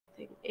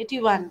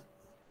81.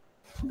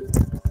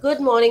 Good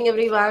morning,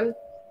 everyone.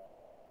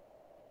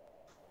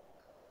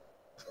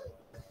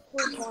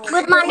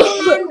 Good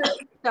morning, ma'am.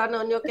 Turn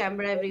on your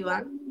camera,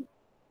 everyone.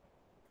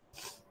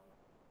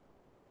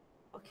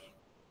 Okay.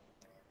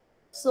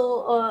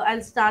 So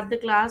I'll start the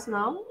class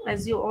now.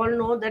 As you all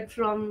know that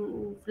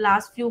from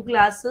last few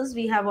classes,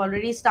 we have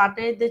already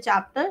started the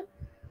chapter.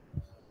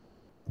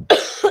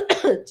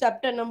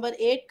 Chapter number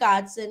 8,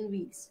 Cards and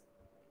Wheels.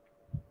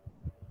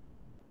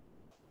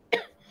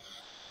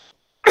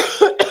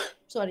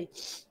 Sorry.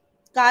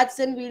 Cards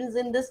and Wheels.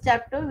 In this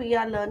chapter, we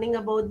are learning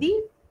about the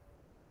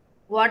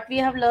what we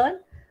have learned.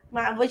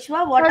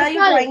 Vishwa, what are you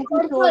trying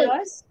to show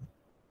yours?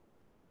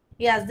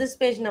 Yes, this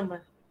page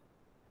number.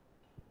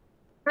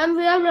 And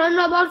we have learned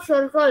about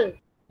circle.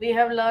 We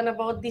have learned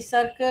about the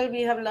circle.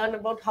 We have learned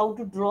about how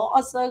to draw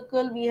a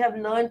circle. We have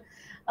learned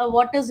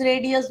what is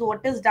radius,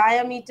 what is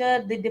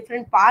diameter, the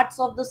different parts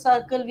of the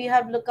circle we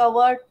have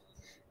covered.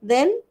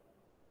 Then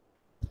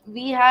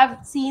we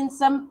have seen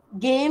some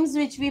games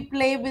which we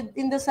play with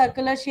in the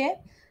circular shape.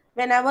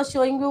 When I was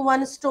showing you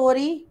one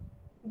story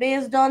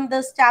based on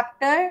this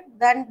chapter,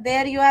 then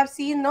there you have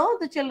seen, no,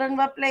 the children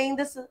were playing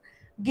this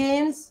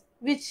games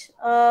which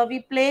we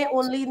play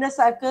only in a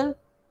circle.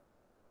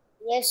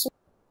 Yes.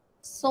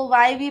 So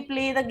why we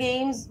play the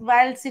games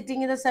while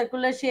sitting in the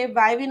circular shape?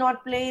 Why we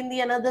not play in the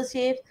another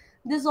shape?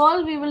 This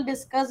all we will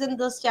discuss in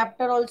this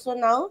chapter also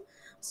now.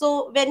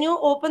 So when you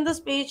open this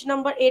page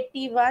number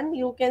 81,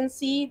 you can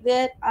see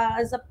there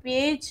as a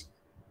page.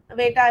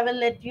 Wait, I will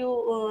let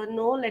you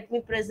know. Let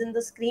me present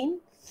the screen.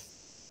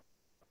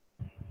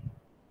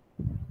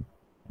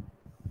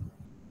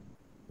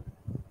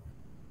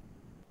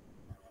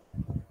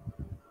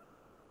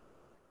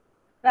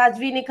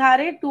 Rajvi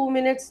Nikhare, 2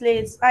 minutes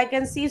late. I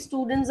can see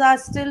students are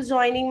still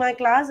joining my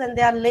class and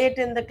they are late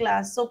in the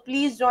class. So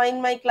please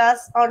join my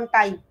class on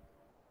time.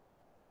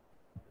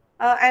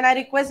 And I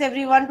request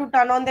everyone to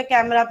turn on the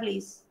camera,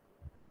 please.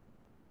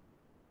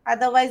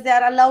 Otherwise, they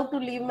are allowed to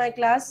leave my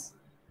class.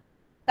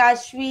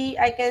 Kashvi,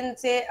 I can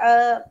say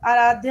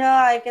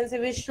Aradhya, I can say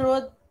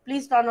Vishrud.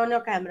 Please turn on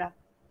your camera.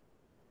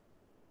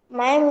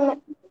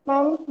 Ma'am,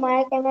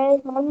 my camera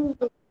is on.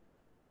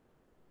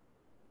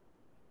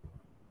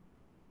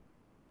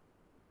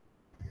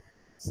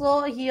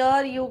 So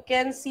here you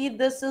can see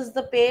this is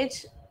the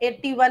page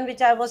 81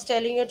 which I was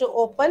telling you to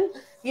open.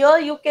 Here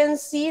you can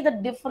see the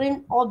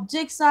different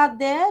objects are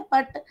there,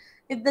 but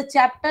if the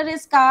chapter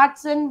is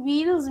carts and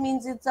wheels,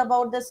 means it's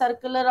about the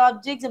circular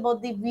objects,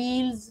 about the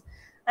wheels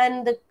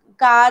and the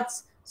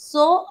carts.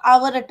 So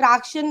our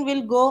attraction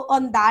will go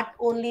on that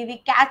only.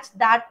 We catch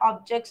that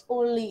objects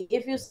only.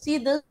 If you see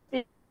this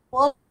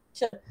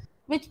picture,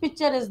 which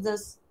picture is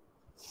this?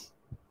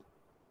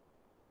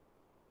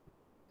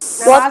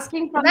 I'm What?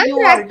 asking from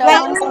you all. Turn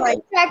on the mic.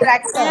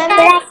 Tractor.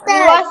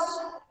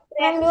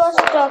 Ma'am, you was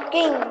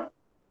talking.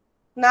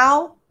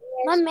 Now,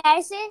 Ma'am, may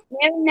I say?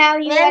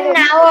 Ma'am,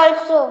 now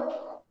also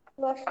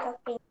was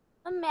talking.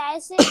 Ma'am, may I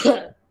say?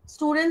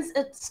 students,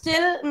 it's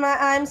still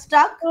I'm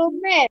stuck. No,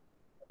 ma'am.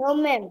 No,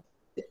 ma'am.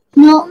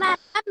 No, ma'am.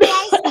 May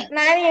I say?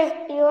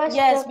 Ma'am, you was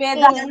Yes,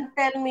 talking. Vedant,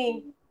 tell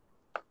me.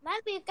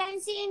 Ma'am, you can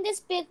see in this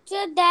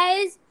picture there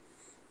is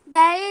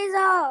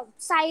a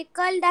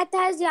cycle that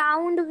has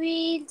round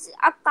wheels,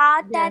 a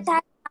car that Yes.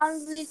 has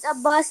round wheels, a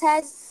bus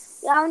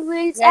has round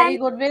wheels, Very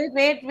and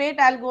good. Wait.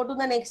 I'll go to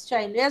the next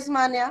child. Yes,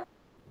 Manya.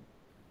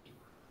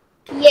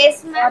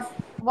 Yes, ma'am.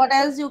 What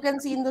else you can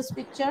see in this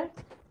picture?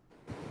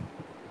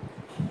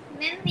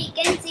 Ma'am, we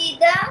can see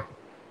the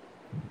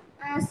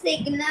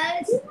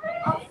signals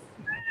of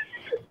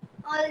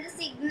all the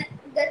signal.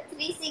 The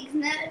three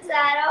signals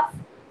are of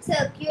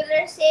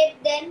circular shape.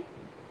 Then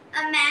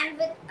a man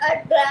with a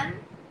drum.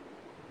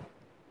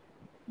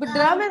 But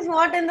drum is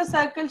not in the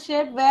circle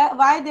shape.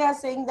 Why they are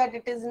saying that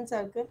it is in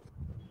circle?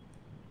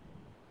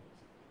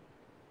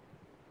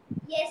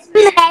 Yes,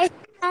 may ma'am. I say,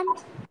 ma'am?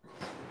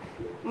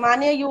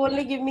 Manya, you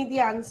only give me the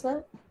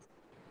answer.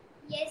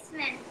 Yes,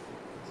 ma'am.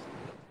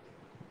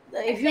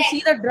 If you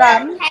see the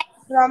drum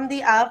from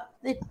the up,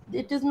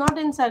 it is not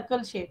in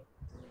circle shape.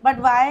 But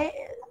why?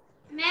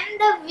 Ma'am,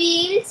 the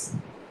wheels.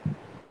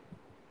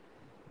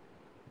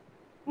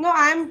 No,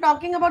 I'm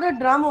talking about a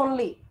drum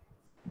only.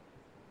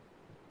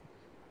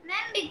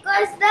 Ma'am,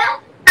 because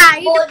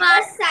both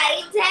the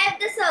sides have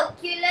the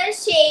circular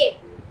shape.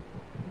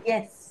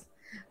 Yes,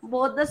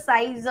 both the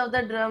sides of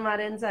the drum are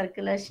in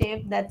circular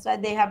shape. That's why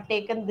they have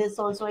taken this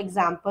also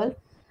example.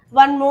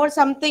 One more,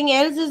 something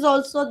else is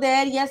also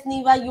there. Yes,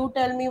 Niva, you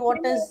tell me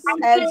what is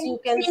else you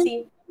can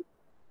see.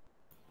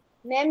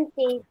 Ma'am,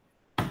 take.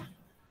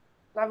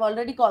 I've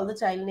already called the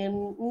child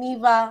name.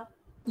 Niva,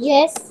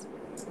 Yes.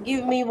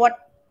 give me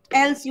what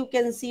else you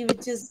can see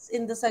which is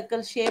in the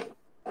circle shape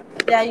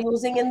they are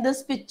using in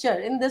this picture.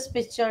 In this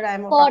picture,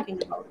 I'm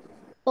talking about.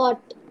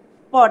 Pot.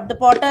 Pot. The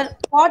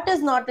pot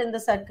is not in the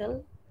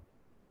circle.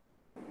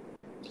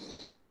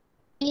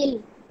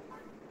 Wheel.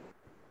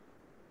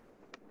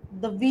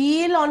 The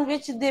wheel on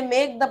which they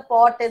make the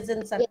pot is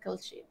in circle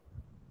shape.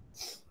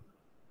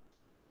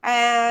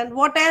 And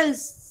what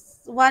else?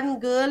 one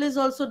girl is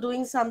also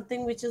doing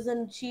something which is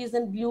in, she is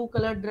in blue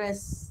color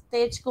dress.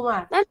 Tej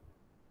Kumar. Ma'am,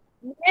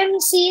 ma'am,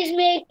 she's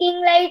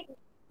making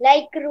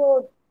like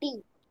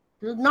roti.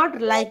 Not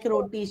like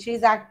roti. She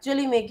is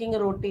actually making a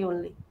roti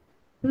only.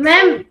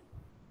 Ma'am,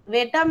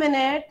 Wait a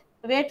minute.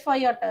 Wait for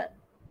your turn.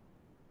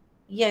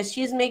 Yes,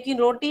 she is making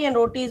roti and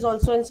roti is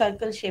also in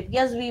circle shape.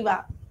 Yes,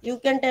 Viva. You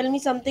can tell me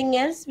something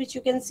else which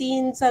you can see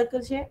in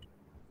circle shape?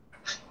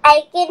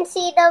 I can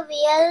see the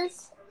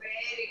wheels.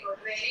 Very good,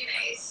 very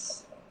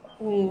nice.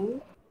 Hmm.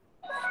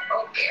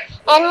 Okay.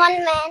 And one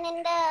man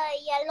in the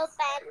yellow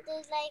pants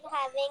is like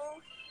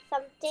having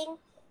something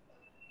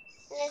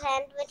in his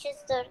hand, which is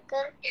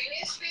circle. Can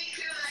you speak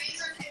your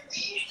lines on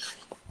Hindi?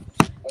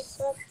 This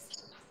one.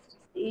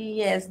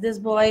 Yes, this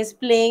boy is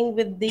playing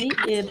with the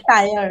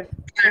tire.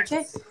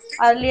 Okay.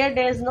 Earlier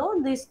days, no,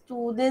 the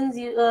students,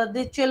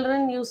 the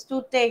children used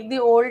to take the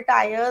old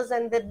tires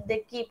and then they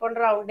keep on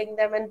rounding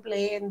them and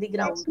play in the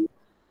ground.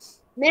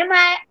 Ma'am,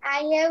 I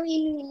have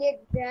inhaled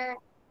the Yeah.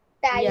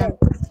 tire.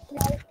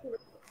 Like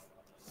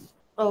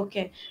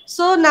Okay.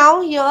 So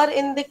now here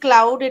in the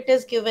cloud, it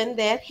is given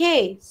there.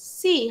 Hey,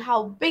 see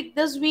how big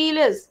this wheel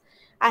is.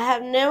 I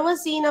have never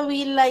seen a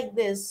wheel like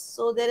this.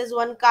 So there is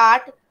one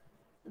cart.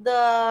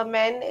 The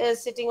man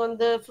is sitting on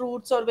the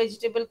fruits or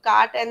vegetable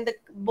cart, and the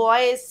boy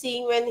is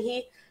seeing when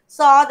he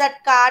saw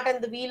that cart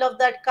and the wheel of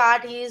that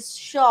cart, he is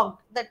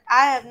shocked that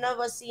I have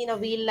never seen a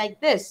wheel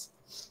like this.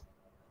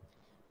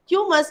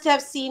 You must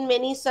have seen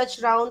many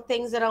such round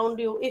things around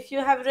you. If you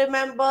have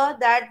remember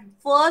that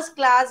first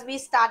class, we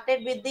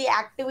started with the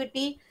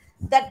activity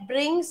that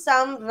brings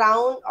some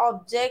round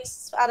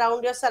objects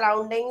around your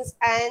surroundings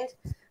and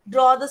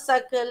draw the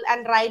circle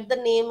and write the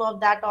name of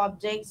that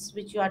objects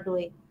which you are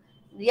doing.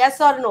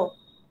 Yes or no?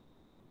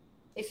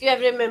 If you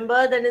have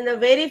remembered that in the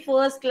very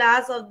first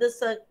class of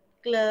this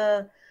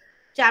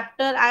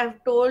chapter, I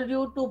have told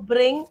you to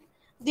bring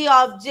the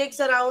objects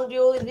around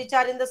you which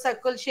are in the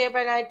circle shape,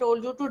 and I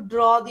told you to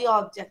draw the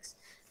objects.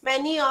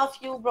 Many of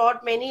you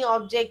brought many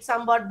objects.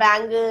 Some brought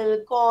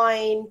bangle,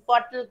 coin,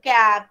 bottle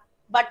cap,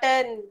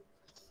 button.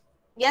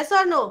 Yes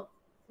or no?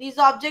 These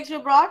objects you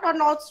brought or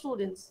not,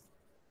 students?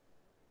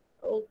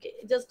 Okay,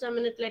 just a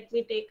minute. Let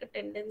me take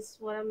attendance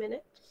for a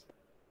minute.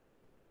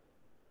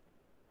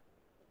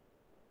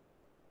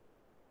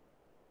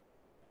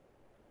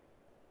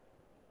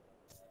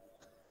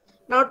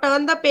 Now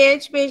turn the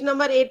page, page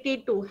number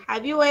 82.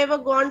 Have you ever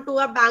gone to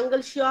a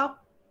bangle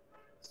shop?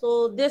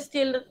 So this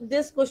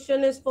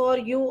question is for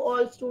you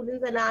all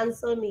students and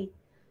answer me.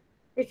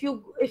 If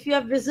you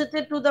have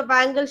visited to the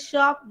bangle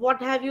shop,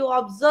 what have you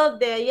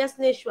observed there? Yes,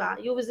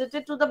 Nishwa, you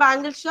visited to the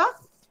bangle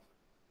shop?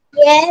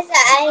 yes,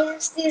 I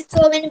have seen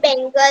so many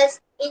bangles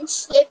in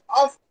shape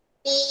of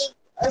big,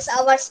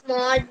 our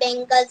small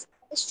bangles.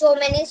 So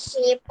many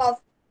shape of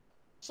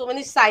So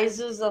many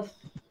sizes of,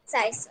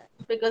 size.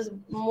 because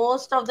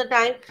most of the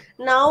time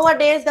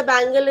nowadays the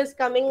bangle is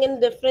coming in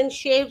different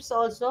shapes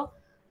also,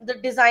 the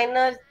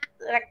designer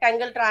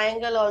rectangle,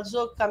 triangle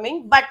also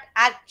coming, but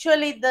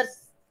actually the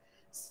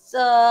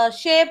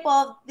shape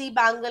of the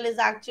bangle is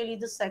actually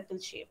the circle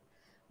shape.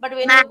 But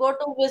when you go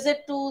to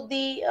visit to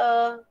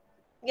the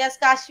yes,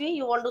 Kashvi,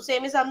 you want to say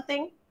me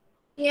something?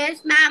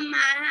 Yes, ma'am,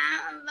 I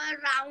have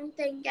a round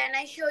thing. Can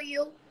I show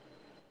you?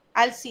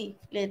 I'll see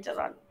later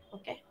on.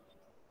 Okay,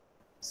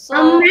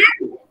 so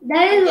Ma'am,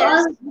 there is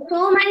yes,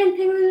 so many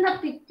things in the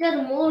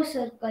picture. More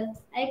circle.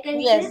 I can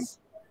say. yes.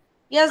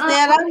 Yes, Uh,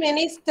 there are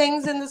many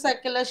things in the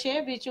circular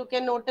shape which you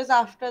can notice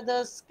after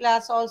this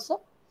class also.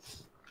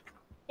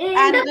 in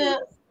And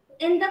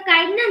the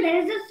kite, na, there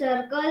is a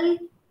circle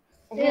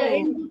hmm,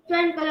 in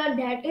different color.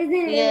 That is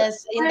in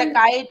yes, in the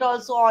kite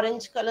also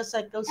orange color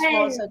circle,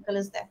 small and circle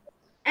is there.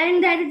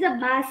 and there is a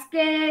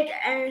basket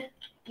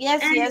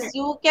Yes, and yes,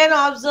 you can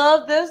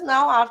observe this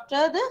now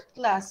after the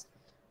class.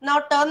 Now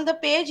turn the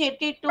page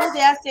 82.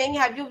 They are saying,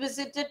 have you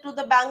visited to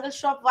the bangle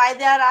shop? Why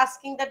they are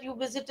asking that you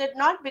visited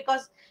not?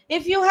 Because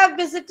if you have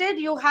visited,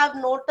 you have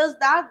noticed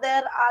that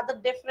there are the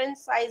different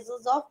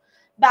sizes of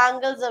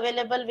bangles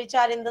available which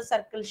are in the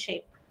circle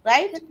shape,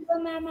 right?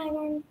 hello, ma'am. I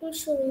want to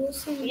show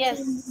you Yes,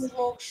 something.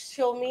 smoke,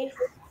 show me.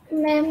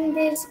 Ma'am,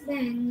 this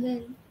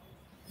bangle.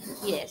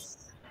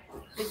 Yes,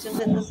 which is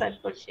in the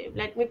circle shape.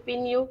 Let me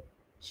pin you.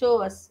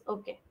 Show us.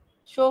 Okay,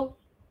 show.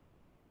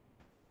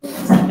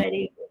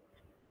 Very good.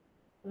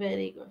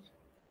 Very good.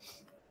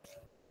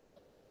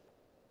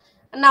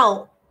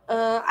 Now,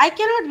 I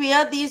cannot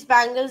wear these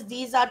bangles.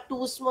 These are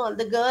too small.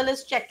 The girl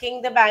is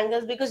checking the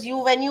bangles because you,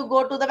 when you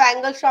go to the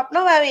bangle shop,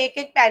 ना वह एक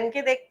एक पहन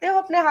के देखते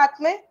हो अपने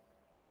हाथ में.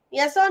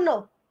 Yes or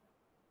no?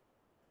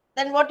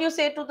 Then what you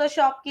say to the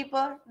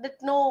shopkeeper? That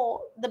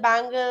no, the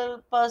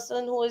bangle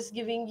person who is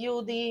giving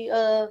you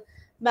the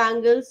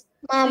bangles.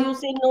 So you Ma'am,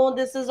 say no,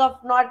 this is of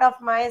not of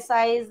my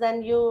size.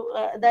 Then you,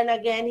 then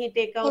again he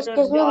take out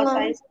excuse me, your ma'am.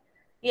 size.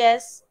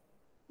 Yes,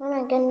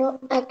 Ma'am,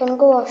 I can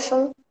go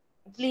washroom.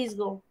 please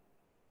go.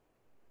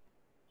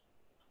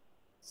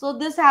 So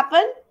this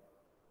happened.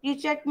 You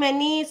check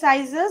many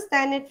sizes,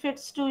 then it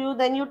fits to you,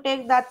 then you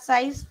take that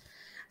size.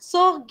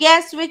 So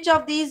guess which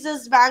of these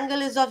is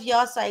bangle is of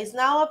your size.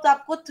 Now अब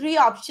आपको three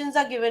options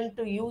are given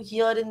to you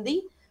here in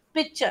the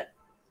picture.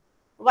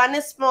 One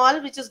is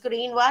small, which is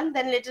green one,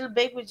 then little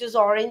big, which is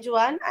orange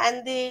one,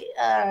 and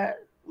the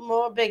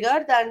more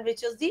bigger than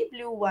which is the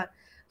blue one.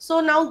 So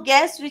now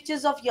guess which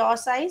is of your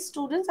size,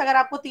 students. अगर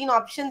आपको तीन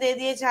option दे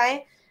दिए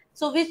जाए,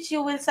 so which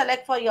you will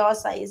select for your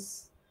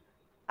size.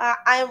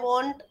 I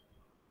want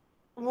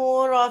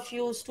more of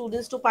you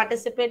students to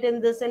participate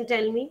in this and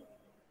tell me.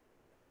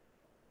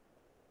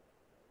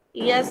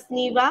 Yes,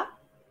 Niva.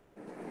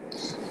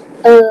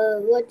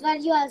 What were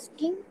you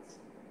asking?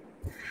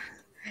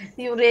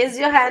 You raise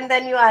your hand,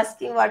 then you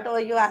asking what were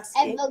you I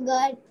asking?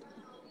 forgot.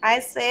 I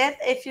said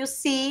if you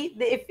see,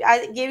 if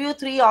I give you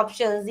three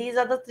options, these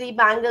are the three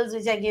bangles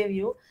which I gave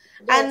you,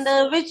 and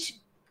Yes. which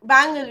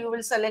bangle you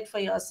will select for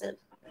yourself.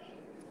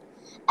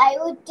 I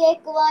would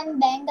take one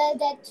bangle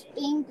that's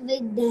pink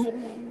with You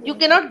diamond.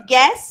 cannot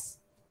guess.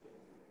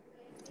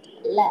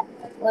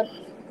 What?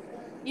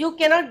 You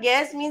cannot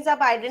guess means आप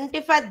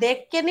identify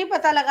देख के नहीं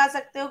पता लगा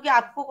सकते हो कि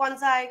आपको कौन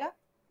सा आएगा.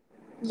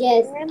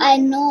 Yes, I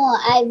know.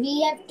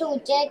 We have to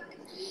check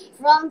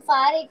from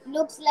far. It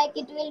looks like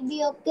it will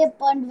be okay,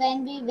 but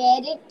when we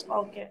wear it,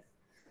 Okay.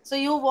 So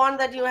you want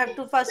that you have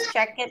to first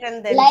check it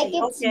and then like see.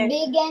 it's Okay.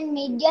 big and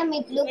medium,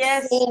 it looks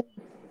Yes. same.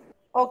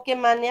 Okay,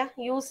 Manya.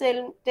 You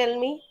tell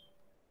me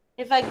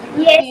if I give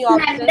you Yes, three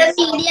ma'am. The options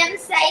medium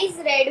size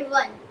red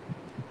one.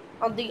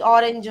 on the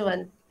orange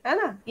one, है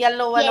ना?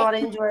 Yellow one, Yes.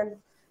 orange one.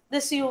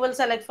 This you will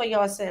select for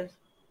yourself.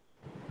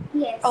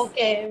 Yes.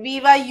 Okay,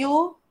 Viva,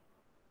 you.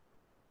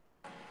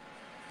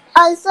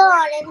 Also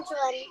orange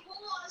one.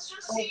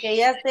 Okay,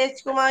 yes,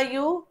 Tej Kumar,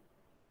 you.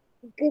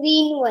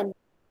 Green one.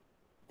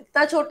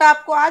 इतना छोटा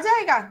आपको आ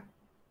जाएगा?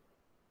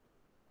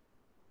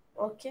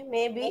 Okay,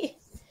 maybe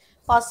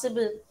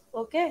possible.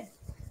 Okay.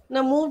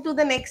 Now move to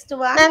the next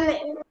one.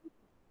 Ma'am,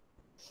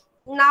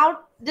 Now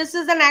this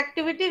is an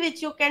activity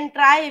which you can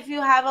try if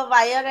you have a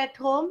wire at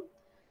home.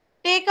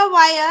 Take a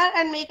wire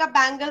and make a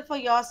bangle for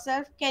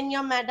yourself. Can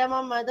your madam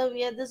or mother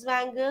wear this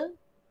bangle?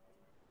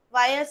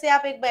 Wire से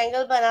आप एक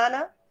bangle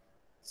banana.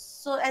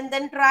 So and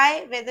then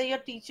try whether your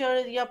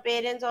teacher, your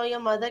parents or your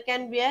mother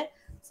can wear.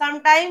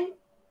 Sometime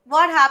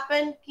what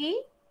happened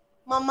ki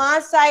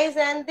mama's size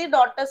and the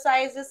daughter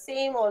size is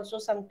same also.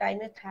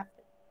 Sometime it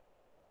happen.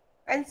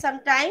 And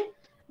sometime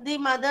the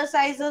mother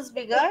size is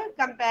bigger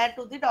compared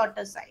to the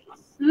daughter size.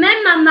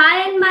 Ma'am,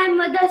 my and my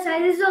mother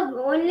sizes are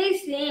only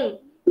same.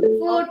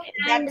 Foot Okay,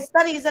 and that's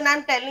the reason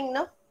I'm telling,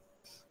 no?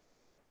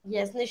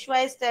 Yes,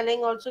 Nishwa is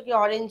telling also the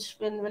orange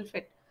pin will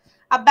fit.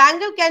 A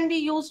bangle can be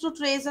used to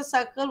trace a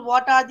circle.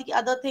 What are the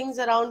other things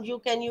around you?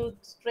 Can you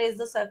trace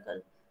the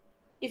circle?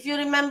 If you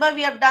remember,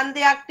 we have done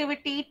the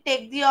activity.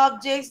 Take the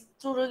objects.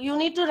 You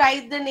need to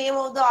write the name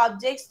of the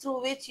objects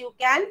through which you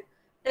can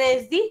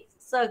trace the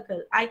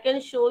circle. I can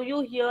show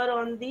you here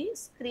on the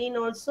screen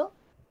also.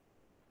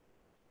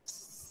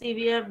 See,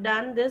 we have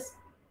done this.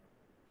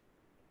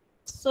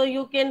 So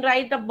you can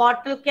write a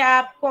bottle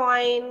cap,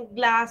 coin,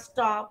 glass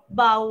top,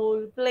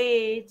 bowl,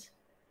 plate,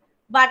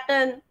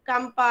 button,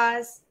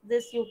 compass.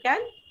 This you can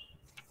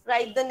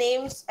write the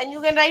names, and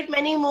you can write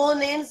many more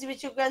names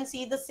which you can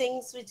see the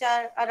things which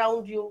are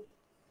around you.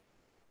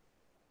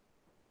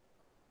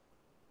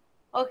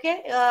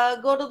 Okay,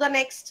 go to the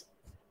next.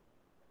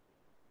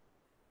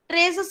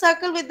 Trace a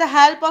circle with the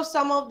help of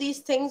some of these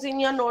things in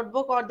your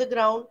notebook or the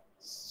ground.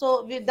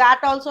 So with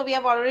that also we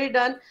have already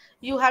done.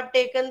 You have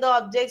taken the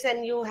objects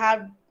and you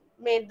have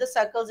made the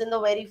circles in the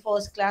very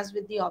first class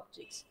with the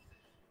objects.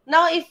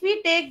 Now if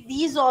we take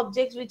these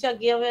objects which are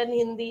given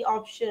in the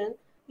option,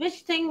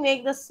 which thing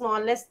make the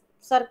smallest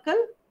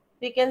circle?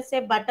 We can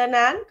say button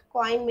and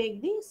coin make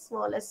the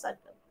smallest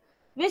circle.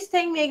 Which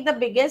thing make the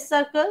biggest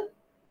circle?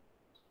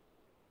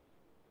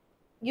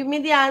 Give me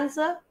the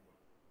answer.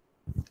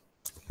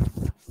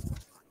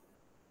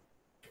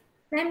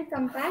 ma'am,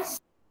 compass.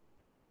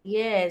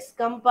 Yes,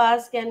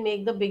 compass can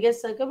make the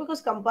biggest circle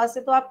because compass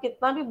से तो आप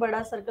कितना भी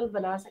बड़ा circle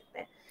बना सकते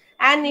हैं.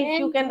 And if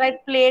you can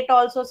write plate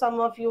also, some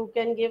of you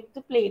can give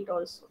the plate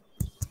also.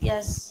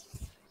 Yes.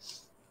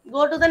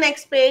 Go to the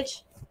next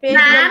page. Page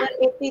Ma'am. number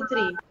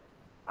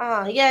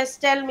 83. Yes,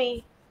 tell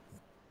me.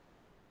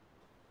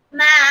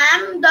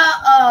 Ma'am,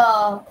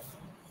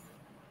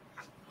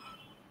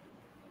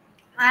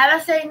 I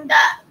was saying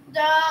that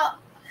the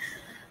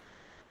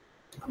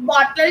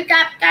bottle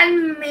cap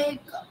can make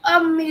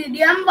a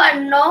medium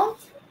one, no?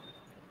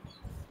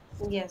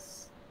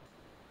 Yes.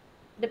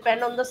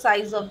 Depend on the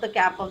size of the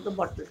cap of the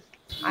bottle.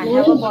 I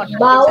have a bottle which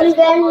Bowl has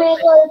can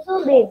make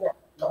also big.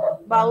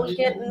 Bowl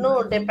के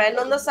know depend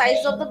on the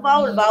size of the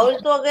bowl. Bowl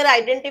तो अगर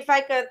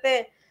identify करते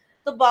हैं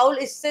तो bowl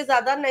इससे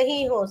ज्यादा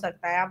नहीं हो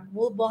सकता है. आप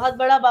वो बहुत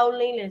बड़ा बाउल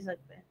नहीं ले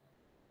सकते.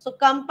 सो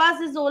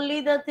compass is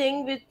only the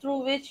thing which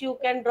through which you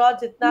can draw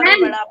जितना भी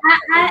Ma'am, बड़ा आप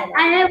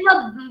I have a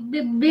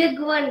big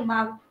one,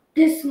 ma'am.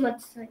 This much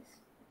size.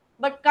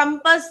 But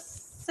compass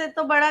से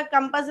तो बड़ा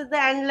कंपास इज द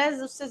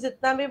एंडलेस. उससे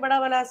जितना भी बड़ा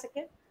बना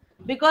सके.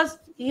 Because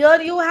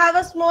here you have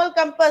a small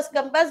compass.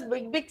 Compass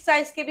big big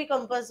size के भी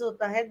कंपास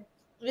होता है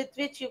with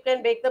which you can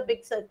make the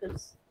big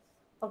circles.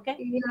 Okay.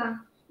 Yeah.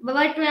 but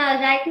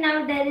right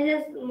now there is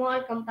a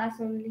small compass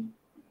only.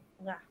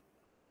 Yeah.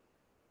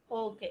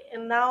 Okay,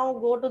 and now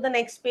go to the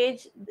next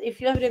page. If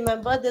you have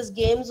remember this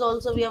games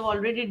also we have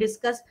already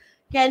discussed.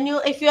 Can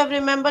you, if you have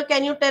remember,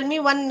 can you tell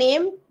me one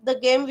name the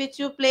game which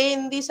you play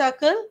in the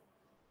circle?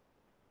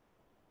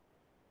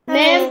 Ma'am,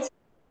 Yes.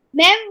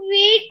 ma'am,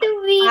 wait,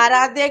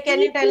 Aradhya,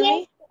 can you tell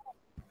me?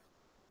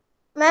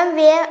 Ma'am,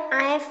 where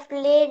I have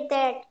played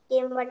that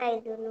game, but I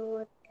don't know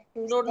what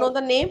is Don't know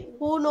that. the name?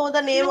 Who know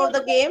the name of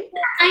the game?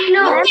 I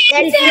know. Ma'am,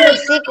 that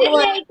it's basic a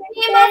one. name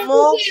of the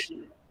Mox,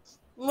 game.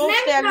 Mox,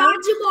 Ma'am, tell me.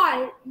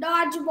 dodgeball.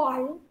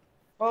 Dodgeball.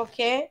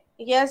 Okay.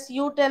 Yes,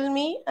 you tell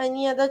me.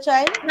 Any other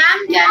child?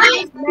 Ma'am,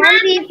 Ma'am,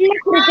 we play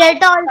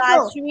cricket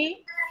also.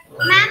 Kashvi,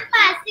 ma'am,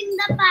 passing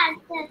the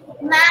parcel.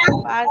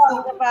 Ma'am,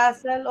 passing the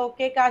parcel.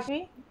 Okay,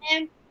 Kashvi.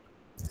 Ma'am,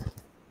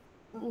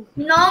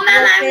 no, ma'am,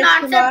 Yes, I'm Tej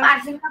not say Kumar.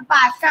 passing the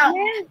parcel.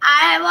 ma'am,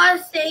 I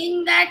was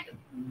saying that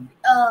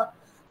uh,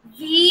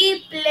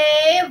 we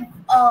play.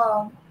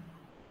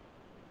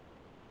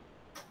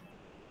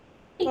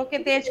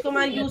 Okay, Tej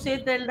Kumar, you say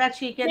tell that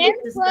she can ma'am,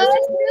 discuss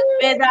it.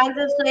 first, Vedant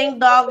is saying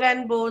dog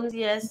and bones.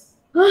 Yes.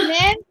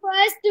 ma'am,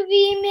 first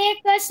we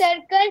make a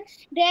circle,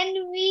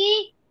 then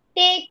we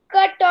take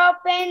a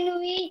top and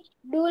we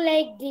do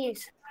like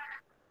this.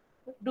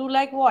 Do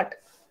like what?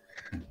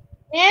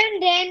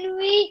 And then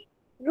we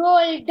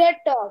roll the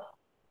top.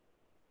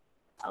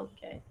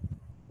 Okay.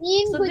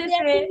 In So this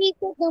Gujarati way, we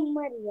say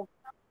Gammariya.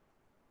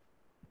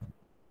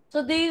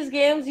 so these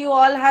games you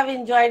all have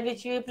enjoyed,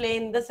 which we play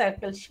in the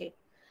circle shape.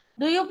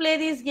 Do you play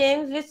these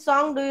games? Which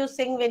song do you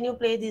sing when you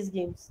play these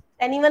games?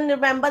 Anyone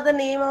remember the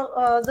name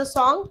of the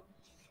song?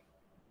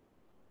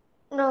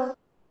 No,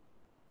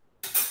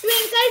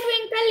 Twinkle,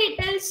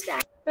 twinkle, little star.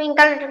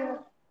 twinkle little.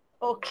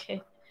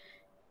 Okay.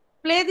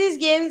 Play these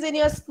games in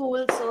your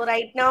school. So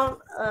right now,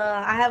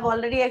 I have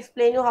already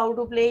explained you how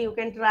to play. You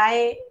can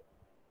try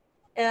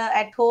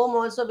at home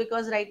also,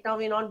 because right now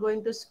we're not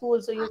going to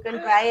school. So you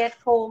can try at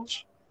home.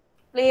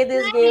 Play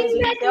these games In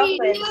with that your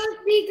video, friends.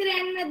 the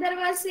grandmother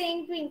was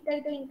saying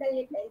twinkle, twinkle,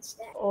 little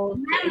star.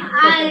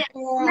 Okay.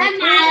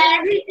 I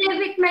will play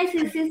with my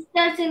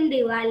sisters in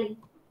Diwali.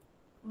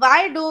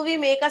 Why do we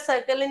make a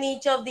circle in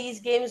each of these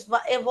games?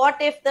 What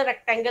if the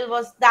rectangle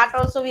was that?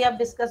 Also, we have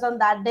discussed on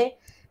that day.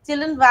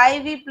 Children,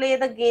 why we play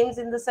the games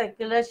in the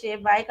circular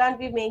shape? Why can't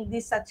we make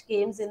these such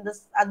games in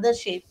this other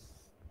shape?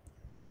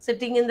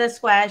 Sitting in the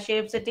square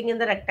shape, sitting in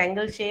the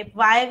rectangle shape.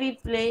 Why we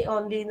play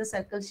only in the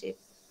circle shape?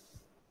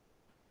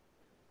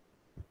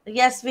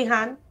 Yes,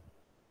 Vihan.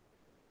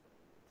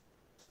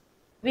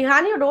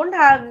 Vihan, you don't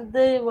have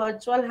the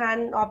virtual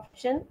hand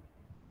option.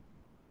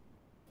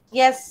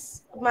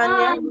 Yes,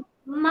 Manya.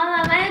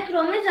 My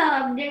Chrome is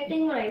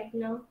updating right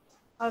now.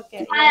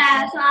 Okay.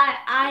 Yes.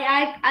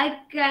 I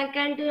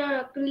can't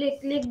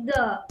click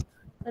the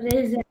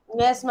result.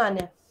 Yes,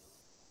 Manya.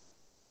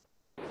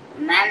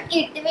 Ma'am,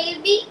 it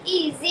will be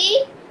easy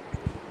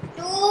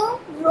to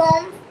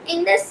roam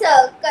in the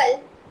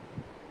circle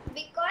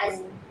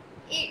because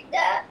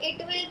it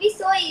will be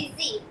so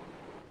easy.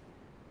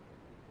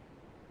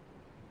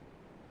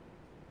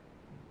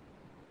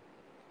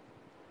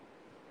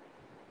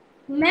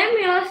 Ma'am,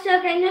 your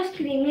stuck and your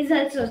screen is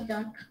also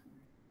stuck.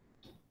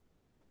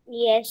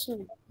 Yes,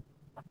 ma'am.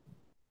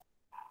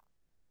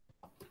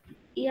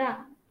 Yeah.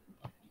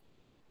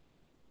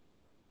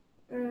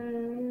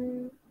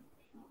 Mm.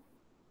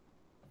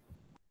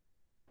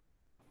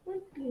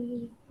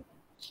 Okay.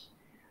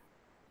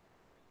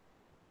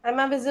 Am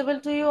I visible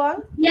to you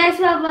all? Yes,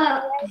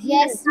 Baba.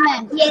 Yes,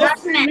 ma'am.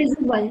 Yes, ma'am.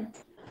 Visible.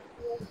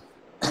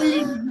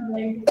 Fully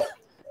visible.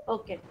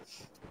 Okay.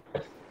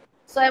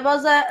 So I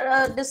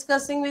was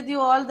discussing with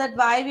you all that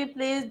why we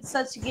play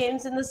such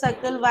games in the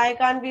circle. Why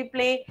can't we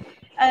play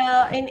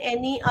in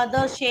any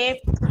other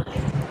shape?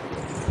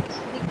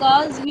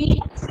 Because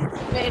we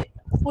wait.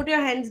 Put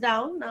your hands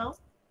down now.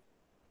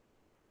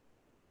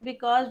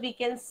 Because we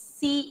can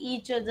see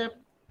each other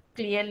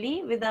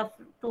clearly with our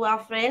to our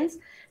friends,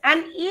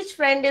 and each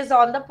friend is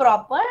on the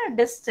proper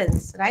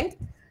distance, right?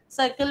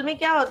 Circle में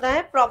क्या होता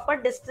है, proper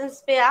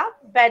distance पे आप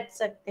बैठ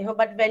सकते हो,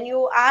 but when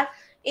you are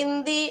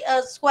in the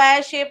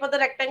square shape or the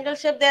rectangle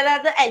shape, there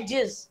are the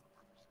edges,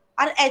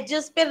 और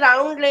edges पे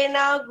round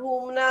लेना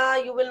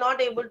घूमना, you will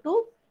not able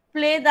to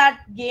play that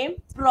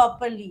game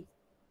properly.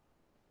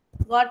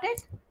 Got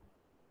it?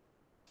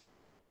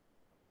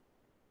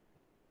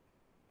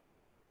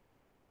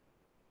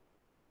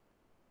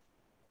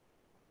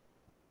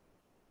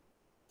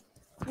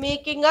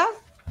 Making a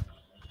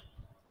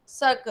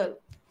circle.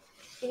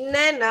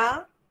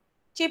 Nana,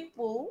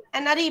 Chippu,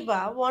 and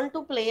Ariba want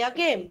to play a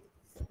game.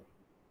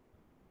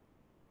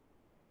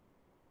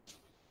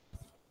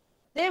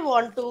 They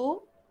want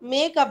to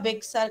make a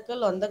big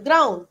circle on the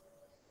ground,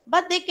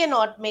 but they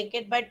cannot make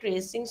it by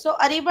tracing. So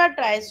Ariba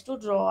tries to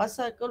draw a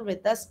circle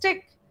with a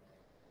stick.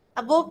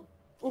 अब वो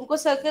उनको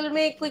circle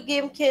में कोई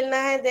game खेलना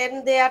है,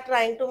 then they are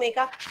trying to make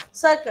a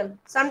circle.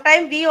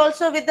 Sometimes we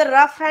also with the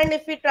rough hand,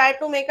 if we try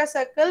to make a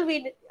circle,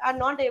 we are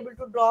not able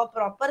to draw a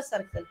proper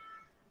circle,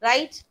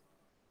 right?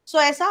 So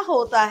ऐसा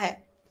होता है.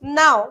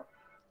 Now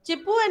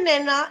Chipu and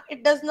Nena,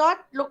 it does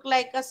not look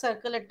like a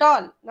circle at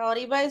all. Now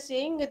Ariba is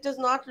saying it does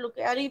not look.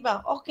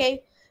 Ariba,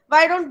 okay.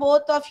 Why don't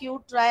both of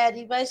you try?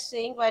 Ariba is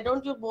saying, why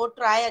don't you both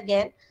try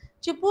again?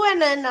 Chipu and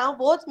Nena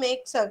both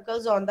make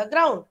circles on the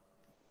ground.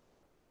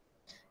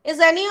 Is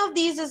any of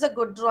these is a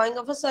good drawing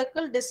of a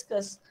circle?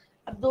 Discuss.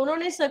 अब दोनों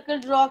ने circle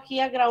draw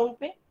किया ground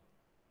पे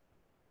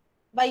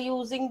by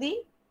using the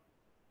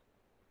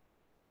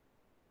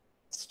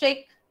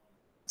stick.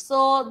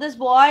 So this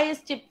boy is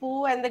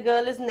Chippu and the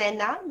girl is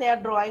Nena. They are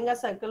drawing a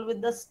circle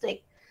with the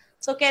stick.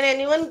 So can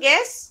anyone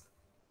guess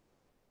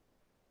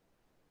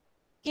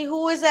कि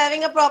who is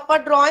having a proper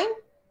drawing?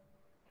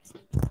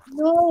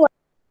 No.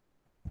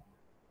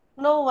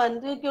 No one,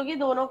 क्योंकि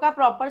दोनों का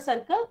proper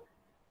circle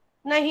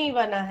नहीं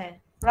बना है,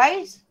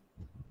 right?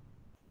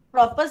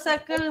 Proper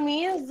circle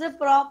means the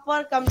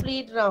proper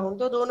complete round.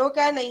 तो दोनों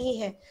का नहीं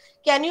है.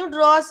 Can you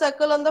draw a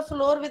circle on the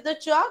floor with the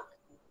chalk?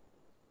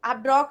 आप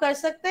ड्रॉ कर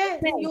सकते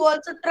हैं. You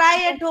also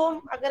try at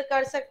home. अगर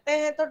कर सकते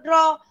हैं तो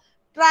draw,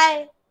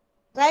 try,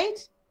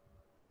 right?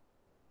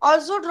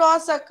 Also draw a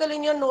circle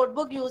in your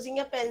notebook using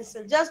a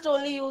pencil. Just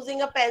only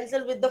using a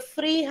pencil with the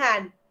free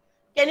hand.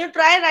 Can you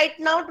try right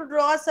now to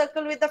draw a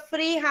circle with a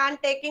free hand,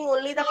 taking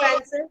only the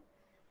pencil,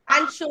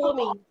 and show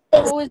me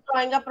who is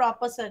drawing a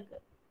proper circle?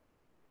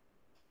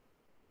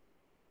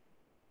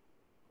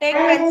 Take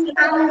pencil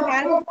in your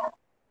hand.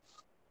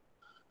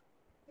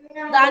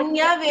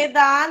 Danya,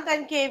 Vedant,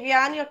 and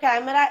Kevian, your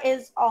camera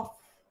is off.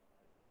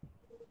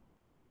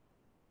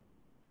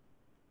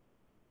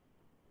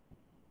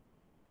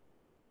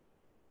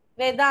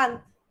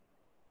 Vedant.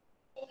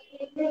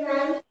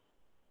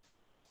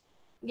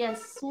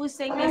 Yes, who is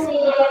saying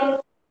yes?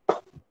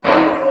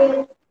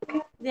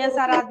 Yes,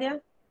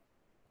 Aradhya.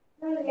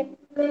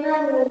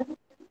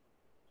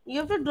 You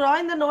have to draw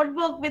in the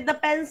notebook with the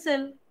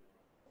pencil.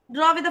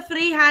 Draw with a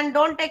free hand.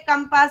 Don't take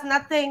compass,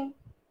 nothing.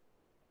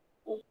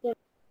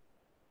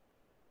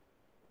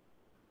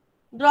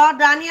 Draw.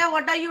 Dania,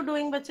 what are you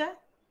doing, bacha?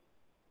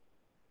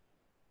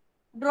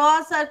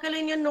 Draw a circle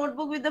in your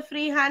notebook with the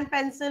free hand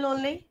pencil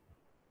only.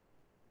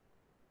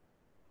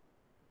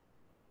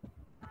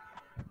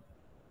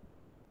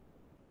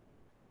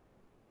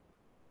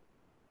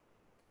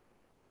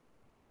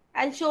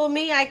 And show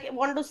me. I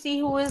want to see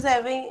who is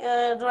having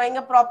drawing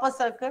a proper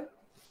circle.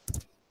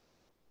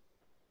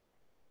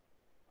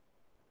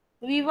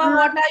 Viva,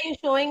 what are you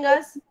showing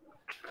us?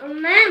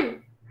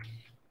 Ma'am.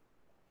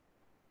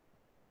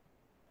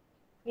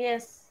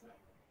 Yes.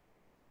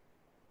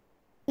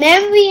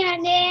 Ma'am, we had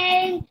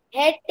a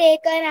head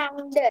taken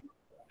around.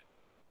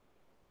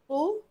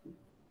 Who?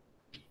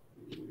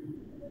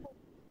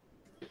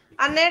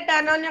 Anne,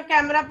 turn on your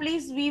camera,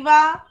 please.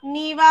 Viva,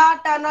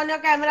 Niva, turn on your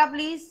camera,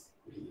 please.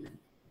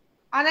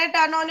 Anne,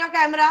 turn on your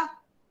camera.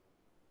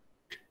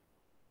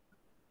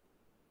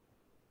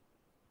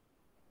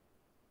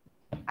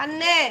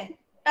 Anne,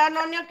 turn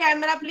on your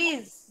camera,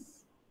 please.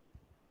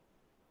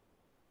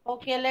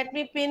 Okay, let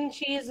me pin.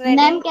 She is ready.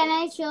 Ma'am, can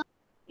I show?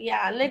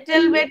 Yeah,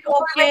 little bit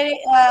okay,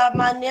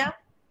 Manya.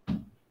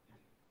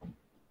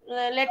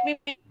 Let me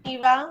pin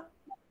Niva.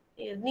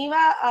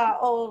 Niva,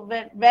 oh,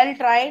 well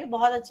tried.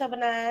 बहुत अच्छा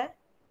बनाया है.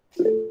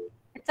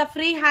 It's a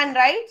free hand,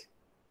 right?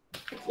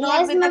 It's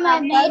not Yes, with the ma'am, I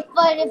compass. made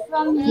for it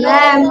from here.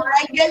 No,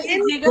 I can see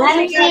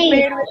Jigar Singh has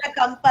made with a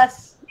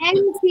compass.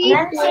 Ma'am, see.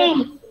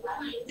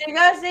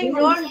 Jigar Singh,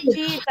 don't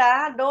cheat,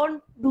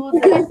 don't do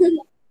this.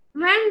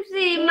 Ma'am,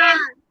 see, ma'am.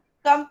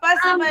 Compass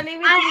से बनी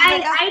हुई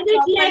चीज जगह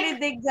properly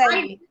दिख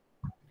जाएगी.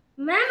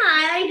 Ma'am,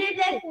 I did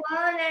like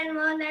one and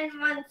one and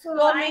one. So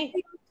Show I me.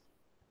 think,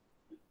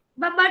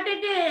 but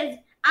it is.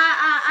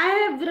 I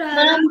have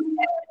run.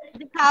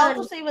 दिखाओ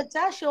तो सही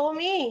बच्चा. Show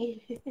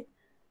me.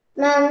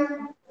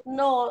 Ma'am.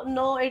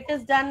 No, it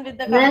is done with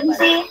the Ma'am, compass.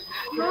 see.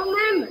 No,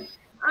 ma'am.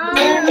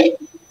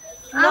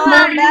 No,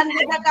 done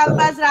with the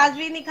compass.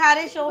 Rajvi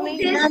Nikhare, show me.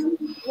 Ma'am.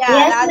 Yeah,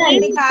 Yes, Rajvi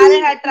ma'am.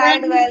 Nikhare had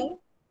tried well.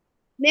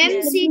 Ma'am,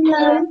 Yes. see.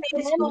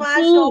 Tej Kumar,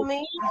 show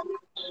me.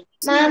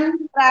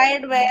 Ma'am.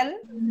 Tried well.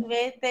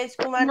 Wait, Tej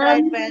Kumar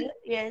tried well.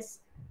 Yes.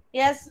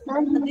 Yes,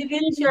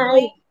 Divit, show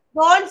me.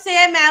 Don't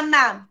say ma'am.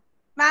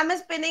 Ma'am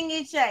is pinning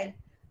each child.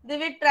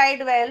 Divit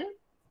tried well.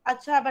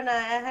 अच्छा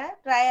बनाया है.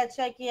 Try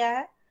अच्छा किया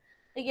है.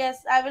 Yes,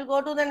 I will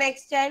go to the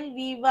next child.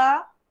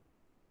 Viva.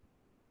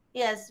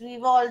 Yes,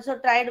 Viva also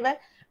tried well.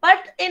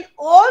 But in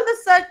all the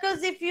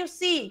circles, if you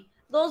see,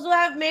 those who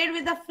have made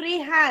with a free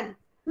hand.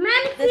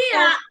 Ma'am, This see,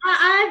 one.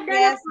 I've done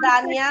Yes, a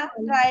perfect Danya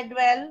one. tried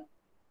well.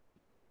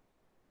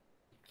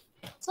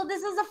 So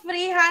this is a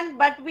free hand,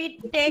 but we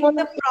take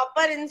the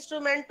proper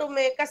instrument to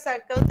make a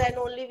circle, then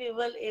only we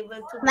will able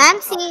to do Ma'am,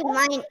 the see proper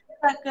mine.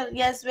 circle.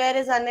 Yes, where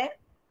is Ane?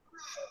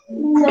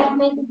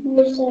 Ma'am,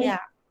 Yeah.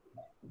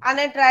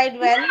 Ane tried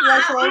well. You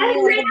are showing me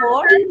on the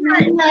board.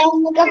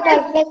 make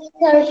a perfect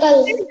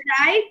circle.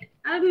 Right?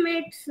 I've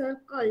made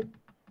circle.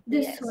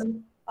 This Yes.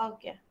 one.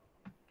 Okay.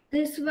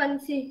 This one,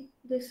 see.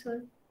 This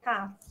one.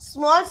 हाँ,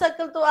 small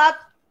circle तो आप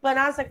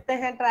बना सकते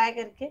हैं try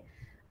करके.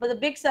 But the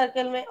big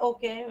circle में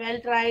okay, well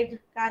tried,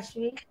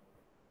 Kashvi.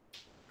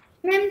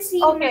 Ma'am,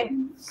 see. Okay,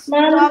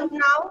 stop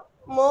now.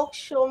 Moksha,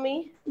 show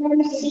me.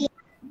 Ma'am, see.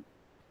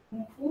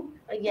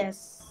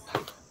 Yes.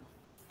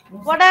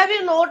 What have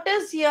you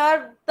noticed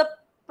here? The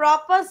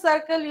proper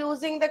circle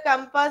using the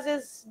compass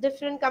is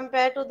different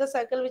compared to the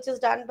circle which is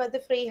done by the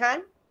free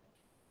hand.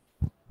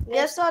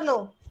 Yes or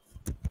no?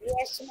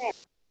 Yes, ma'am.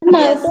 How to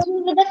Yes. do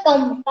with the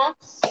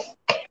compass?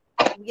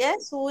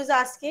 Yes. Who is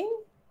asking?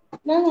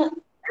 Ma'am,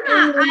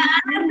 I've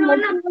how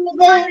drawn to a do with one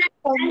the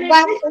and it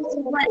compass? is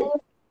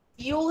oval.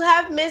 You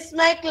have missed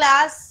my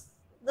class.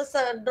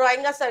 The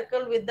drawing a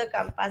circle with the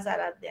compass,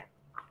 Aradhya.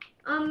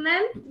 Ma'am.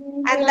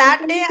 And How that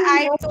to day do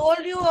I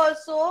told you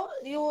also,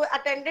 you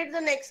attended the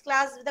next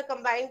class with the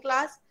combined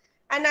class.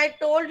 And I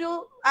told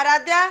you,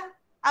 Aradhya,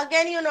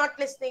 again you're not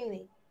listening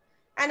me.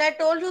 And I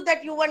told you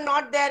that you were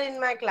not there in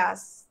my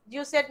class.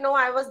 You said, no,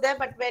 I was there.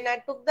 But when I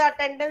took the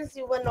attendance,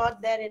 you were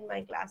not there in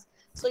my class.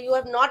 So you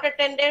have not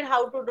attended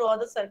how to draw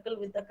the circle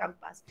with the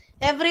compass.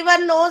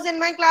 Everyone knows in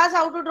my class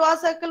how to draw a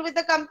circle with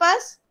the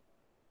compass?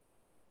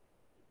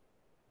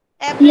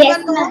 Yes,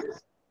 Everyone ma'am.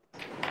 knows?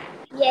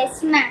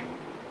 Yes, ma'am.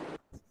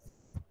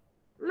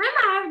 Ma'am,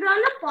 I have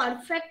drawn a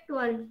perfect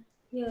one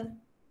here.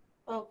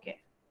 Okay.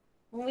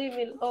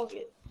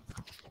 Okay.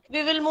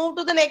 We will move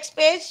to the next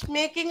page,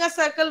 making a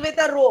circle with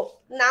a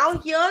rope. Now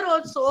here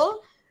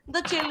also,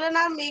 the children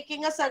are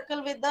making a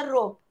circle with the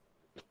rope.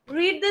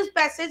 Read this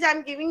passage.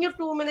 I'm giving you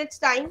 2 minutes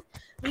time.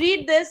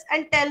 Read this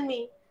and tell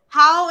me,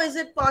 how is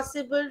it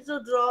possible to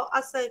draw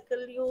a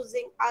circle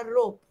using a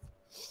rope?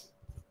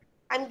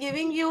 I'm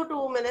giving you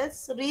 2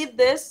 minutes. Read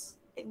this.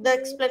 The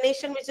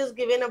explanation which is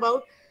given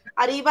about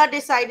Ariba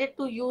decided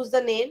to use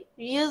the nail.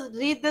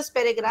 Read this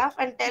paragraph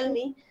and tell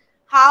me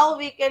how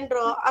we can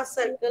draw a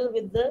circle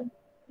with the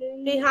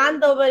Rihan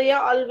Dobaria.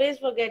 Always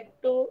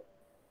forget to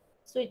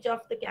switch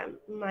off the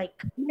mic.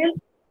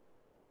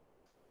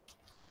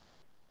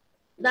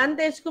 Done,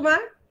 Tej Kumar?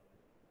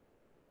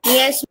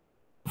 Yes.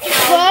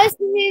 How? First,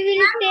 we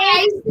will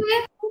take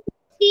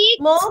sticks.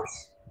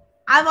 Mox?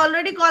 I've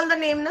already called the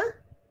name, na?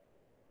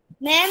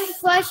 Ma'am,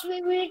 first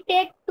we will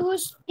take two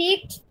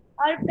sticks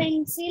or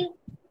pencil.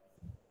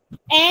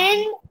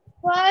 And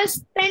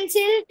first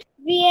pencil,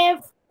 we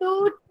have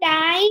to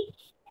tie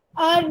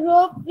a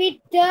rope with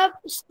the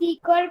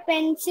stick or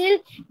pencil.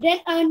 Then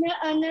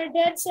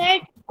another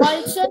side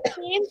also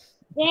same.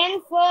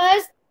 Then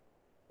first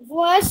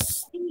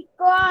stick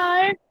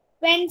or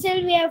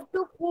pencil we have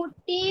to put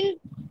in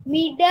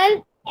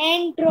middle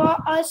and draw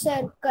a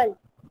circle.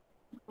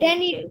 Then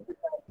Okay. it is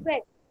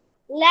perfect.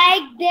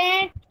 Like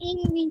that in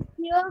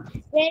video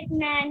that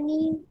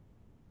Nani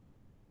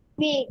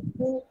make.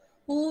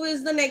 Who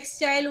is the next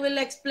child will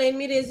explain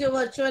me? Raise your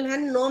virtual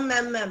hand. No,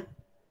 ma'am.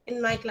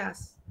 In my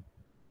class.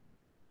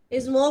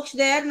 Is Moksh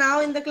there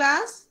now in the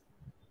class?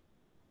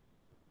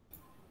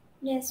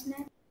 Yes,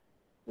 ma'am.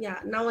 Yeah,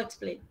 now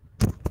explain.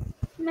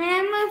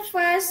 Ma'am,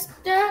 first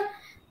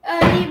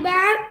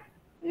rebar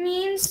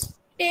means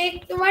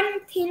take one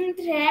thin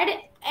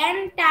thread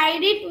and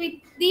tied it with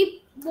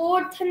the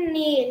both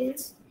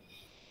nails.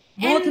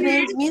 Both And then,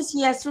 nails means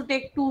he has to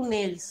take two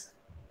nails.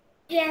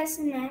 yes,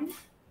 ma'am,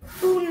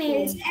 two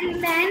nails. Okay.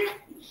 And then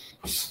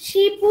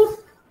she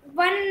put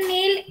one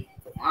nail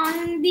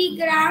on the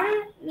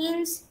ground,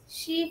 means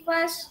she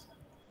first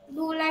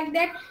do like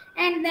that,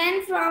 and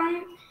then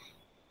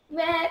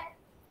where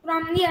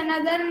from the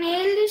another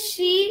nail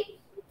she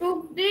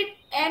took it,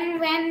 and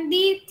when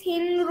the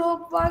thin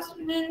rope was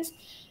means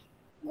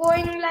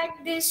going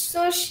like this,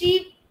 so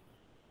she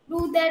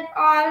do that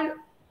all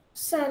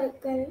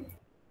circle.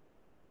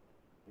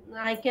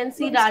 I can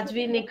see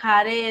Rajvi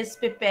Nikhare is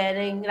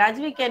preparing.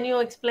 Rajvi, can you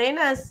explain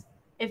us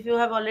if you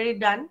have already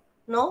done?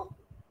 No?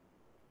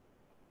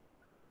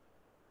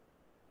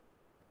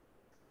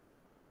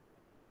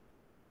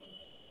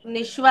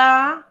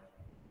 Nishwa,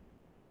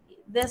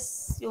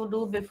 this you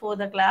do before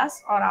the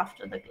class or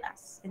after the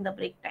class in the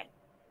break time.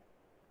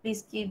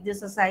 Please keep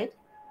this aside.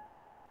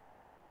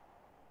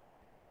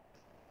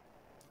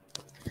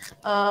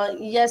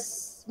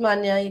 Yes,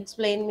 Manya,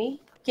 explain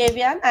me.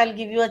 Kevian, I'll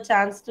give you a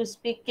chance to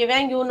speak.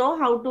 Kevian, you know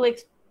how to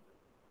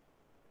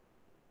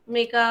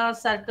make a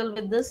circle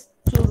with this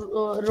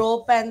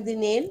rope and the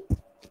nail.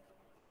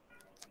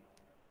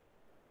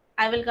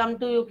 I will come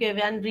to you,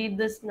 Kevian. Read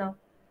this now.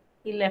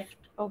 He left.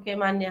 Okay,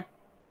 Manya.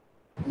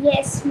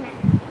 Yes,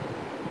 ma'am.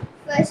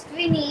 First,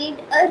 we need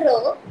a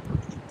rope.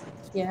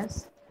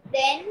 Yes.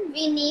 Then,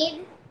 we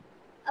need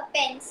a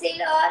pencil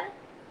or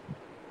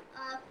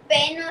a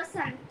pen or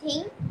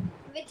something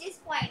which is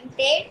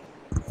pointed.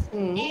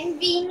 And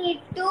we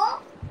need to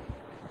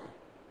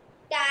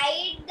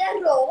tie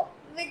the rope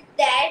with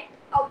that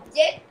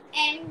object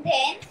and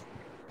then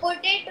put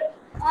it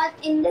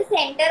in the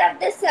center of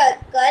the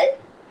circle.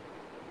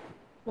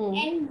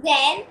 And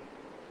then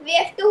we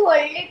have to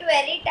hold it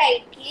very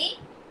tightly.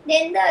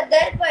 Then the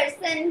other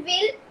person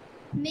will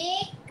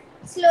make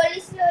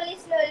slowly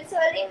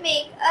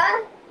make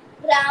a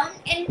round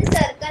and the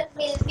circle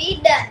will be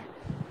done.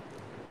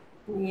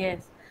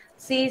 Yes.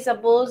 See,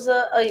 suppose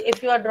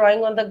if you are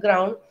drawing on the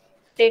ground,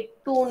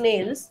 take two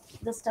nails.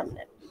 Just a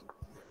minute.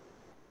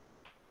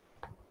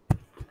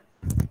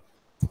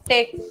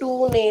 Take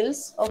two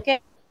nails. Okay.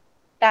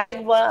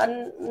 tied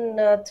one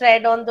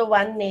thread on the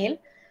one nail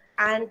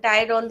and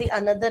tied on the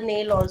another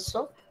nail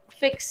also.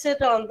 Fix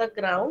it on the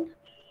ground,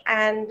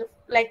 and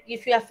like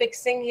if you are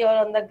fixing here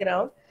on the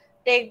ground,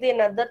 take the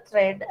another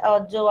thread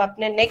और जो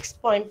आपने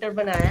next pointer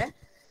बनाया है,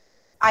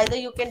 either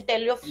you can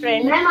tell your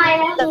friend. Ma'am, I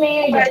have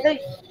made. Either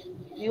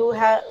you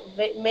have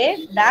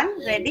made, done,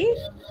 ready.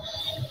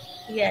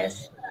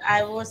 Yes,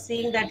 I was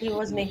seeing that he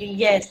was making.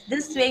 Yes,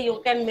 this way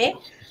you can make.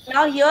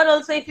 Now here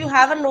also, if you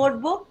have a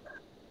notebook,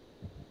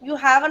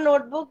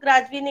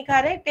 Rajvi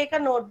Nikhare, take a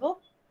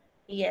notebook.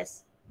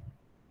 Yes.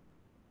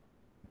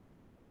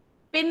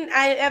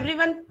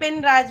 Everyone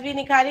pin Rajvi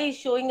Nikhare is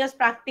showing us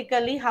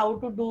practically how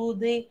to do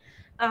the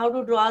how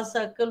to draw a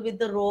circle with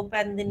the rope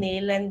and the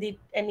nail and the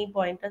any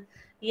pointer.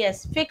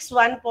 Yes, fix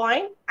one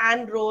point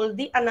and roll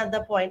the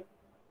another point.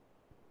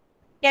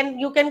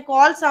 You can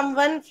call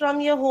someone from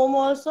your home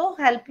also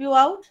help you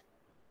out.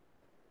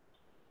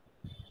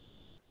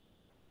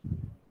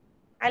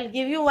 I'll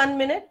give you 1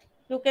 minute.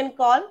 You can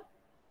call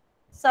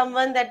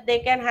someone that they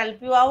can help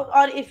you out,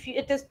 or if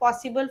it is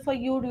possible for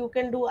you, you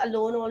can do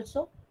alone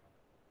also.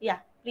 Yeah,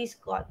 please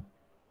call.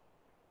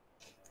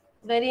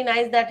 Very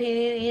nice that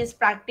he is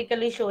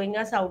practically showing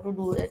us how to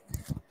do it.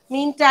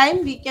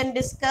 Meantime, we can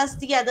discuss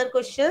the other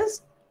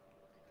questions.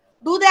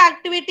 Do the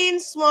activity in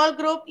small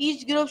group.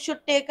 Each group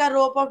should take a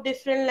rope of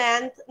different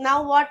length.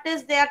 Now, what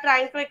is they are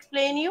trying to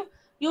explain you?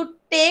 You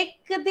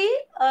take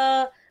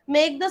the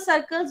make the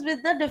circles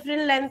with the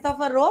different length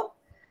of a rope,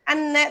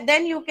 and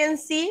then you can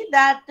see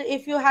that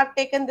if you have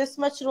taken this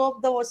much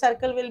rope, the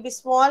circle will be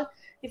small.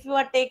 If you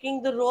are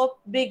taking the rope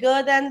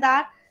bigger than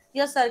that,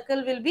 your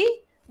circle will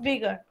be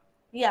bigger.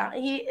 Yeah,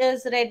 he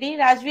is ready.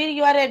 Rajveer,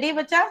 you are ready,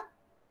 bacha?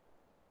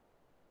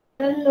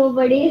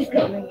 Nobody is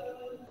coming.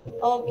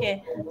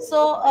 Okay,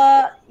 so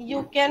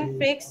you can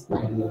fix.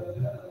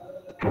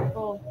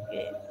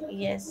 Okay,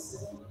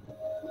 yes.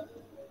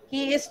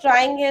 He is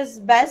trying his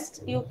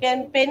best. You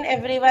can pin,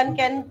 everyone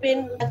can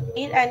pin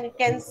Rajveer, and you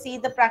can see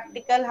the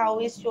practical how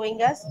he's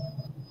showing us.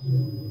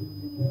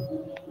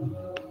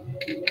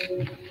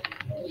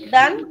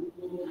 Done?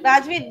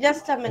 Rajveer,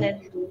 just a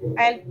minute.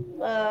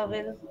 I'll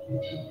will.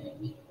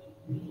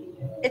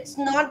 It's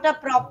not a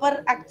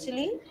proper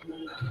actually.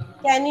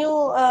 Can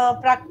you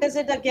practice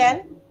it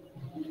again?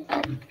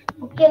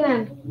 Okay,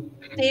 ma'am.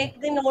 Take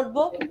the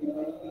notebook.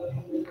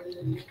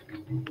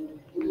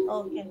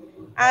 Okay,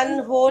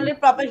 and hold it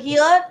proper.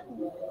 Here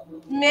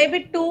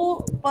maybe two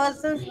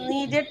persons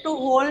needed to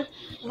hold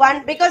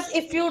one, because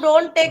if you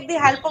don't take the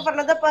help of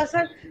another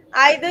person,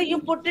 either you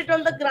put it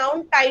on the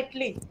ground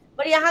tightly,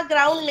 but yahan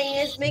ground nahi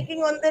hai, is making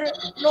on the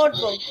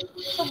notebook,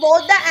 so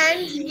both the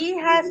ends he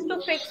has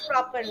to fix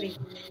properly.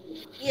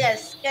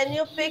 Yes, can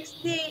you fix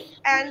the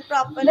end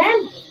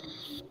properly?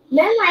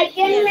 Ma'am, I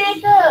can Yes,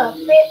 make a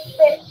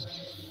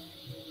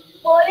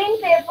hole in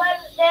paper,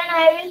 then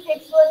I will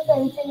fix one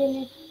pencil in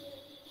it.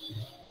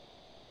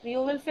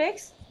 you will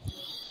fix.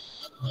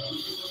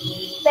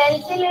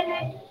 Pencil in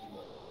it,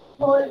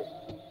 hole.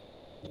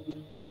 Can I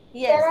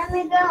Yes,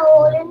 make a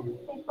hole in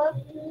paper?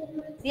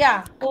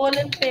 yeah, hole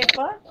in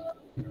paper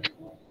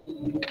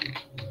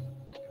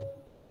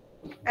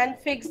and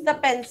fix the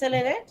pencil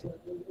in it.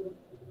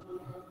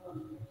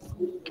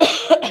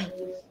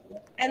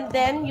 And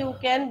then you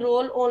can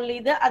roll only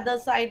the other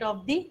side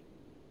of the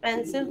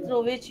pencil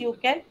through which you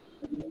can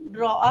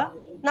draw a.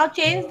 Now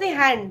change the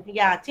hand.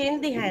 Yeah,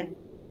 change the hand.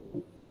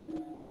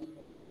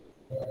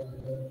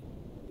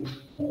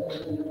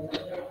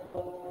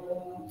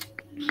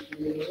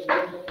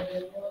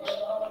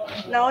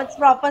 Now it's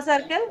proper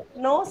circle.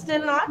 No,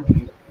 still not.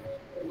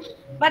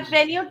 But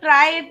when you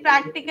try it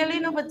practically,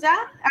 no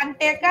bacha, and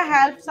take a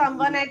help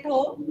someone at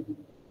home,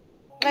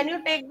 when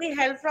you take the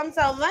help from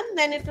someone,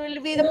 then it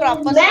will be the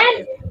proper Ma'am,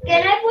 circle.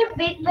 can I put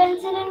big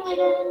pencil in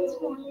middle and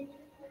small?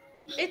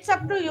 It's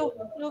up to you.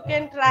 You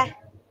can try.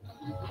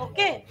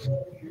 Okay.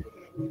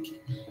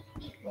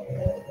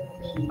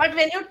 But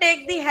when you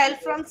take the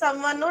help from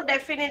someone, no,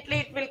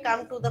 definitely it will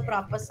come to the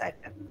proper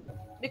circle.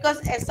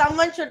 Because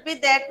someone should be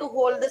there to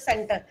hold the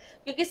center.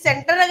 क्योंकि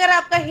center अगर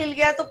आपका हिल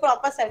गया तो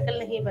proper circle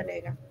नहीं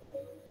बनेगा.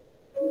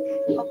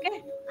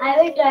 Okay.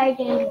 I will try it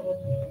anyway.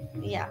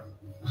 Yeah.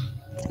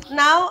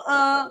 Now,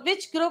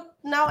 which group?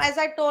 Now, as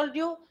I told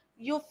you,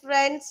 you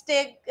friends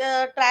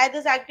try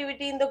this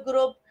activity in the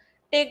group.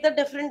 Take the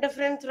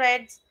different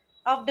threads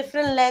of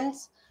different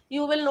lengths.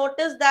 You will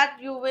notice that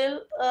you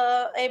will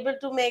able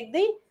to make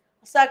the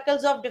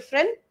circles of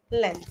different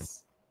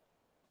lengths.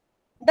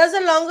 Does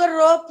a longer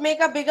rope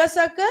make a bigger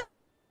circle?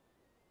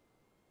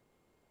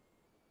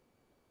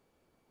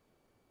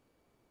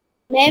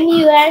 Ma'am,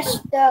 you are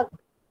stuck.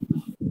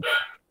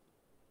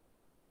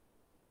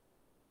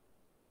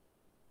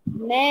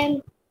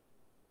 Ma'am.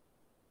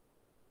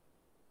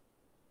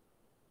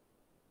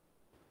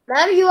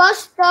 Ma'am, you are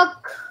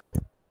stuck.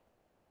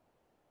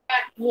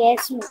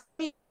 Yes,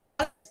 ma'am.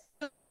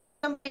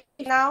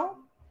 Now?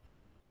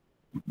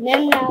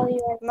 Ma'am, now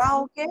you are.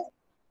 Now, okay?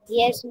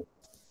 Yes.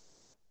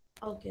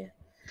 Okay.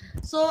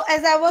 So,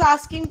 as I was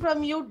asking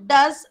from you,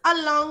 does a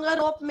longer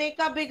rope make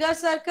a bigger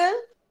circle?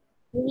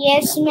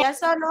 Yes, ma'am.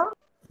 Yes or no?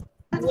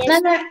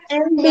 Yes.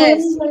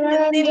 Yes,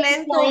 कितनी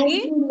length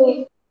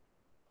होगी?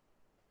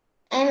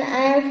 And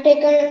I have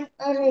taken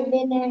a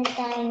ribbon and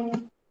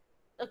time.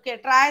 Okay,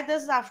 try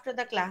this after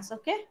the class,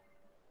 okay?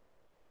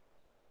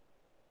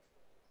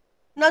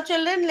 Now,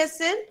 children,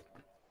 listen.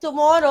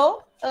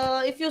 Tomorrow,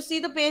 if you see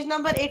the page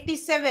number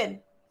 87,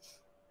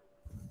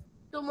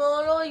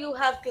 tomorrow you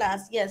have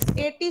class. Yes,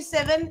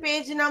 87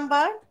 page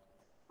number.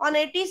 On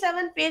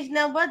 87 page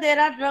number, there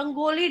are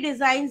Rangoli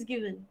designs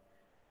given.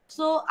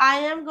 So, I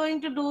am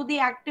going to do the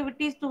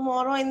activities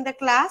tomorrow in the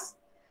class.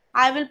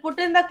 I will put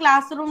in the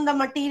classroom the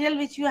material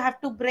which you have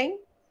to bring.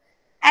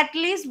 At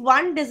least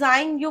one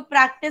design you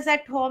practice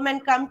at home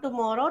and come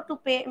tomorrow to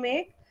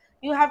make.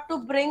 You have to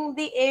bring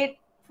the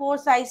A4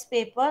 size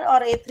paper or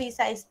A3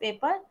 size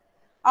paper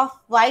of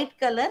white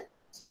color.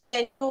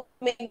 So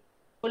when you make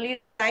Rangoli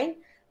design,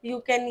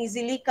 you can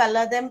easily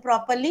color them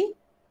properly,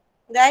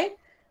 right?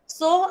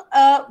 So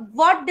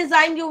what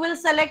design you will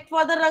select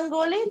for the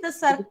Rangoli? The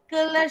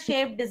circular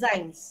shape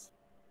designs.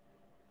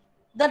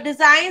 The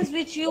designs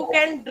which you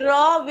can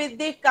draw with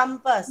the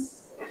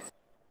compass.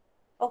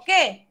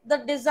 Okay, the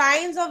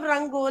designs of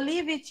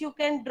Rangoli which you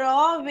can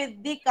draw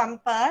with the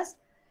compass.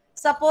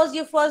 Suppose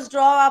you first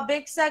draw a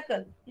big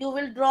circle. You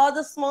will draw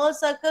the small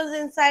circles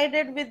inside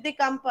it with the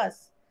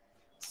compass.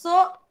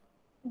 So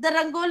the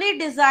Rangoli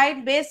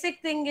design,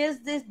 basic thing is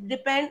this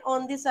depend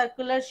on the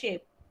circular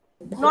shape,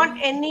 not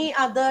any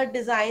other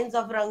designs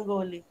of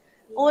Rangoli.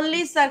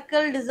 Only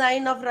circle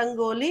design of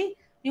Rangoli.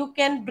 You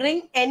can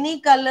bring any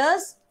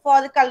colors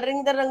for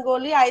coloring the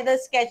Rangoli, either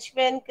sketch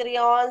pen,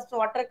 crayons,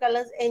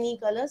 watercolors, any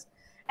colors.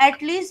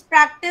 At least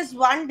practice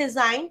one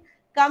design.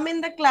 Come in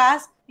the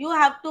class. You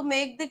have to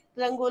make the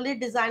Rangoli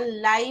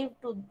design live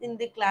in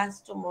the class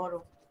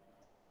tomorrow.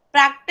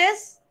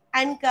 Practice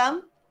and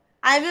come.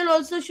 I will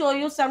also show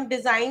you some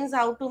designs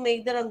how to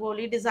make the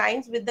Rangoli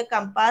designs with the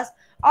compass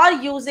or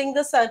using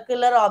the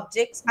circular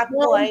objects. आप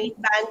point,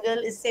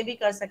 bangle इससे भी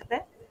कर सकते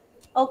हैं.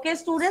 Okay,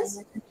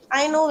 students?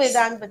 I know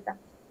Vedant beta.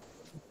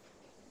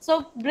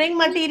 So bring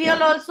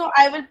material also.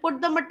 I will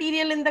put the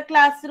material in the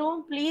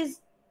classroom.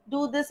 Please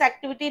do this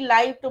activity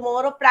live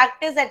tomorrow.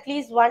 Practice at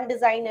least one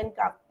design and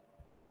come.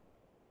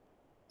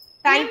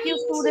 Thank you,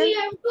 students. We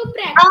have to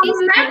practice.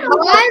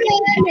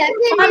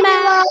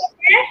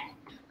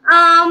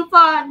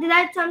 For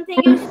that something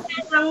is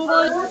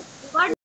Rangoli. What